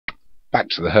back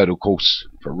to the hurdle course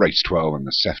for race 12 and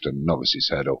the Sefton Novices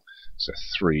hurdle. So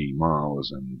 3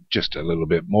 miles and just a little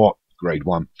bit more. Grade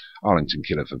 1, Arlington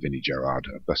Killer for Vinnie Gerard,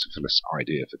 a Bucephalus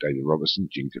Idea for David Robertson,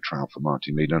 Jinka Trout for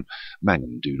Martin Leedon,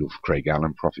 Mangum Doodle for Craig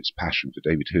Allen, Prophet's Passion for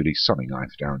David Hooley, Sunning Eye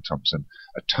for Darren Thompson,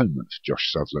 Atonement for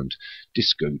Josh Sutherland,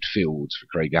 Discoed Fields for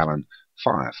Craig Allen,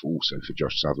 Fire for also for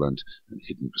Josh Sutherland, and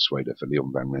Hidden Persuader for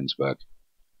Leon van Rensburg.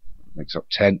 Makes up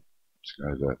 10.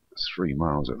 Let's go over 3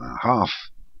 miles and a half.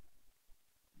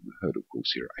 The hurdle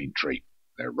course here at Aintree.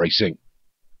 They're racing.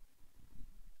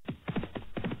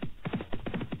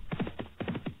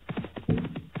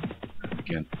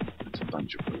 Again, there's a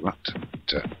bunch of reluctant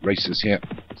racers here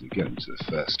to get into the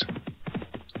first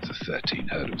of the 13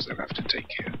 hurdles they'll have to take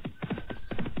here.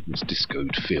 There's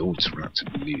Discoed Fields,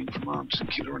 reluctantly leading from Arlington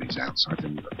Killer on his outside.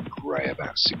 Then we've got Grey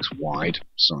about 6 wide,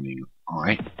 Sunning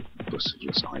Eye,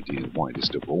 Bucephalus Idea, the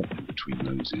widest of all. In between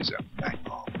those is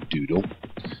Mangum Doodle.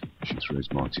 Pushing through is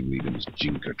Martin Leedon's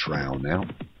Jinka Trow now.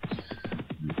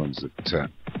 And the ones that are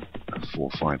 4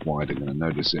 or 5 wide are going to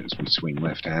notice it as we swing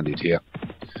left-handed here.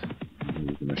 And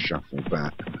we're going to shuffle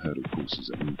back. The hurdle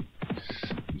courses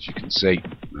as you can see,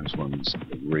 those ones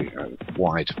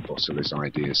wide, Bucephalus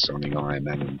Idea, Sunning Eye,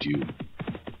 Mangum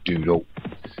Doodle,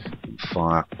 and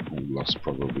Fire, all lost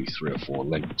probably 3 or 4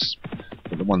 lengths.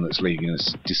 But the one that's leading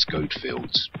us, Discoed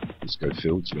Fields. Discoed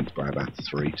Fields leads by about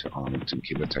 3 to Arlington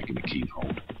Killer, taking a keen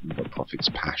hold. We've got Prophet's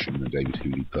Passion and David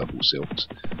Hooley, Purple Silks.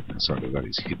 Outside of that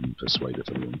is Hidden Persuader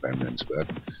for Leon van Rensburg.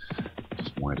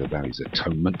 Just wider that is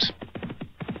Atonement.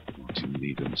 Martin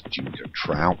Leedon's Jinka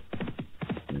Trout.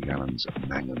 Craig Allen's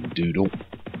Mangum Doodle.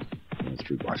 Going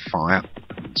through by Fire.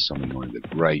 And Sunning Eye the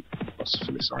Grey.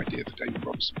 Bucephalus Idea for David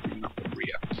Robertson, bringing up the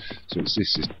rear. So this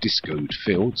is Discoed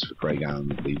Fields for Craig Allen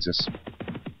that leads us.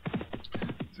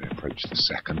 They approach the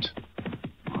second.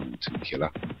 Arlington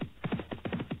Killer.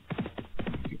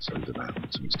 He gets over that.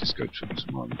 So it's Discoed Fields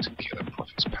from Arlington Killer.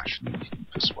 Prophet's Passion and Hidden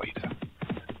Persuader.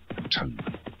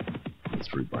 Atonement. Going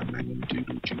through by Mangum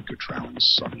Doodle, Jinka Trow and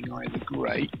Sunning Eye the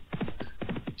Grey.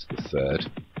 To the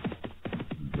third.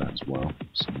 And that as well.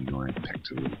 Sunning Eye pecked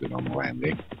a little bit on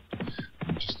landing.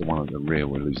 And just the one at the rear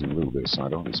we're losing a little bit of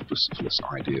side on. It's Bucephalus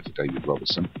Idea for David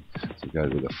Robertson. So go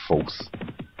with the 4th.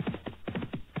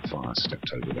 Fire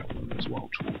stepped over that one as well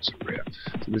towards the rear.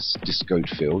 So this Discoed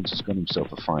Fields has got himself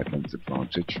a 5-length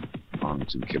advantage.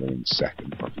 Arlington Killer in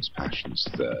 2nd, Prophet's Passion's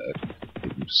 3rd,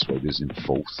 Hidden Persuaders in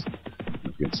 4th.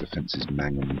 Up against the fence is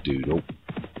Mangum Doodle.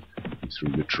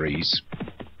 Through the trees.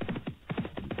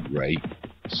 Grey,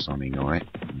 Sunning Eye,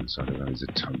 and the side of that is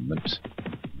Atonement.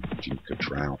 Jinka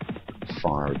Trow and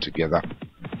Fire together.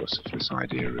 Bucephalus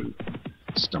Idea who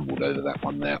stumbled over that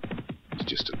one there. He's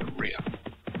just at the rear.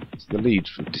 The lead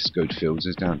for Discoed Fields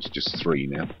is down to just 3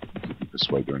 now. Hidden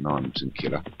Persuader and Arlington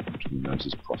Killer. Between those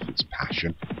is Prophet's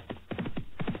Passion.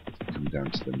 Come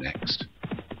down to the next.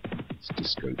 It's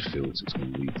Discoed Fields that's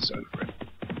going to lead us over it.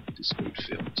 Discoed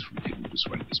Fields from Hidden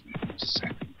Persuaders moving to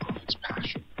 2nd. Prophet's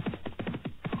Passion.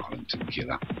 Arlington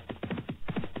Killer.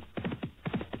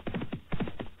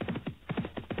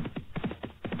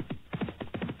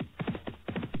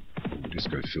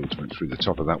 Discoed Fields went through the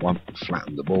top of that one,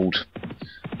 flattened the board.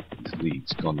 His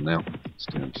lead's gone now. It's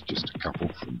down to just a couple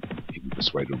from Hidden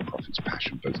Persuader and Prophet's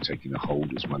Passion, both taking a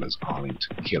hold, as well as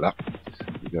Arlington Killer.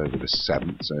 We go over the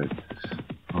 7th, so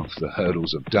half the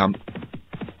hurdles are done.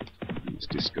 And it's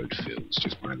Discoed Fields,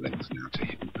 just by length now to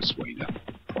Hidden Persuader.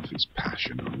 Prophet's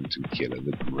Passion, Arlington Killer,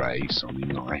 the Grey,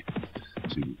 Sunning Eye.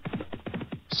 2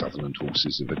 Sutherland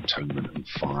horses of Atonement and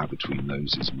Fire. Between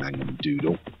those is Mangum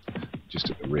Doodle. Just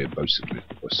at the rear,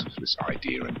 Bucephalus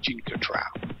Idea and Jinka Trow.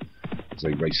 As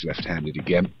they race left-handed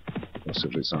again,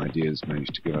 Bucephalus Idea has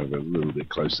managed to get over a little bit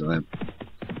closer then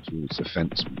towards the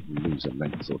fence. We'll lose a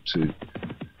length or 2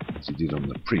 as he did on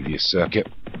the previous circuit.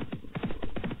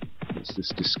 It's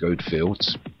this Discoed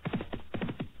Fields.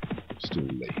 Still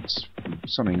leads.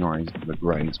 Sunning Eye, the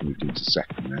Grey, has moved into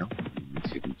 2nd now,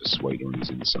 with Hidden Persuader on his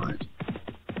inside.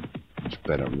 Much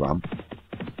better run.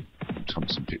 And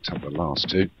Thompson picked up the last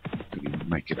 2. Could he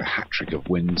make it a hat-trick of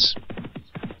wins?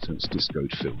 So it's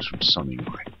Discoed Fields from Sunning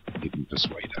Eye, Hidden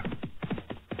Persuader.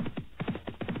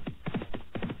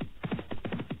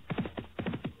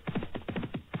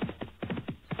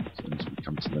 So as we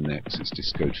come to the next, it's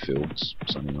Discoed Fields.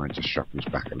 Sunning Eye just shuffles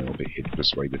back a little bit. Hidden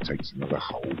Persuader takes another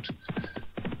hold.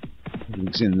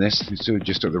 Everything's in this. These 2 are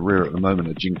just at the rear at the moment.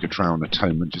 A Jinka Trow and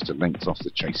Atonement just a length off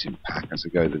the chasing pack as they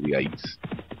go to the 8th.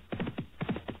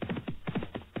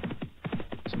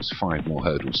 So There's 5 more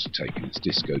hurdles to take, and it's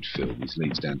Discoed Phil. His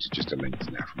leads down to just a length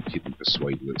now from Hidden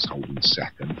Persuader, that's holding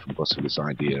second. From Bottomless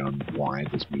Idea on wide,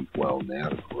 has moved well now.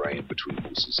 The grey in between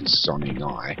horses is Sonning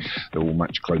Eye. They're all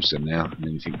much closer now, and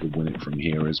anything could win it from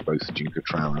here as both Jinka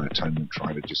Trow and Atonement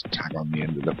try to just tag on the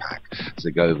end of the pack as they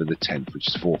go over the 10th, which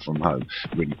is 4 from home.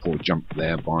 Really poor jump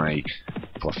there by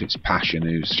Prophet's Passion,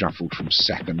 who's shuffled from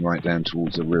second right down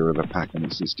towards the rear of the pack, and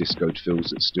it's this Discoed Phils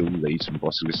that still leads from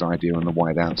Bottomless Idea on the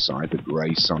wide outside. The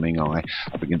grey Sonning Eye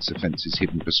up against the fence's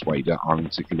Hidden Persuader.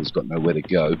 Arlington has got nowhere to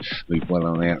go. Moved well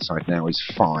on the outside now is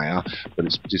Fire, but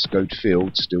it's Discoed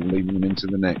Fields still leading them into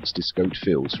the next. Discoed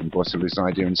Fields from Bottomless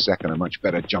Idea in second. A much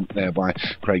better jump there by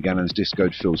Craig Allen's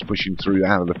Discoed Fields. Pushing through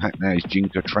out of the pack now is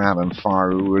Jinka Trout and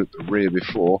Fire, who were at the rear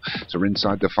before. So we're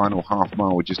inside the final half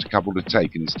mile with just a couple to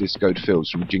take, and it's Discoed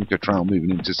Fields from Jinka Trout moving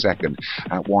into second.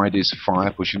 Out wide is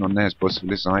Fire, pushing on there is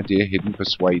Bottomless Idea, Hidden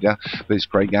Persuader. But it's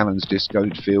Craig Allen's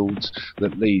Discoed Fields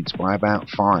that leads by about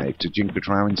 5 to Jinka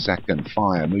Trout in second.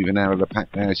 Fire moving out of the pack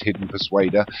now is Hidden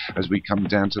Persuader. As we come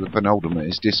down to the penultimate,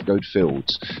 it's Discoed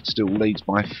Fields still leads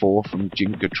by 4 from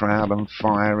Jinka Trout and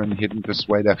Fire and Hidden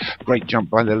Persuader. Great jump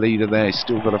by the leader there.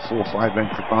 Still got a 4-5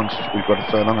 length advantage. We've got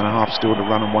a furlong and a half still to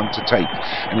run and 1 to take,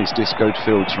 and it's Discoed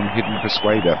Fields from Hidden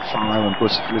Persuader. Fire and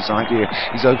Butterfly's Idea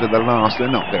is over the last.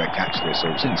 They're not going to catch this,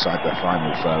 or it's inside the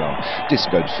final furlong.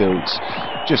 Discoed Fields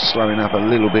just slowing up a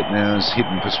little bit now as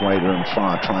Hidden Persuader and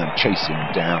Fire try and chase him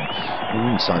down.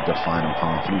 We're inside the final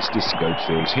half, and it's Discoed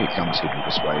Fields. Here comes Hidden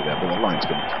Persuader, but the line's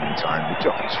going to come in time. The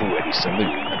jockey's already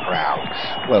saluting the crowd.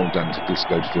 Well done to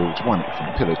Discoed Fields. Won it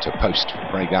from pillar to post.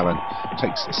 Craig Allen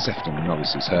takes the Sefton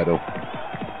Novices hurdle.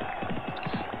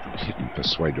 Hidden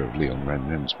Persuader of Leon Van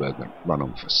Rensburg run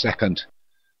on for second.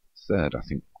 Third, I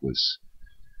think, was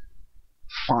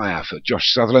Fire for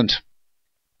Josh Sutherland.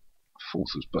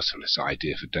 Fourth was Butterless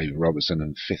Idea for David Robertson,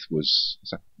 and fifth was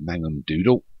that Mangum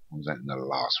Doodle? Or was that in the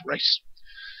last race?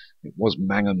 It was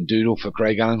Mangum Doodle for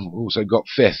Craig Allen, who also got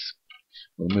fifth.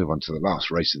 We'll move on to the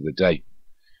last race of the day.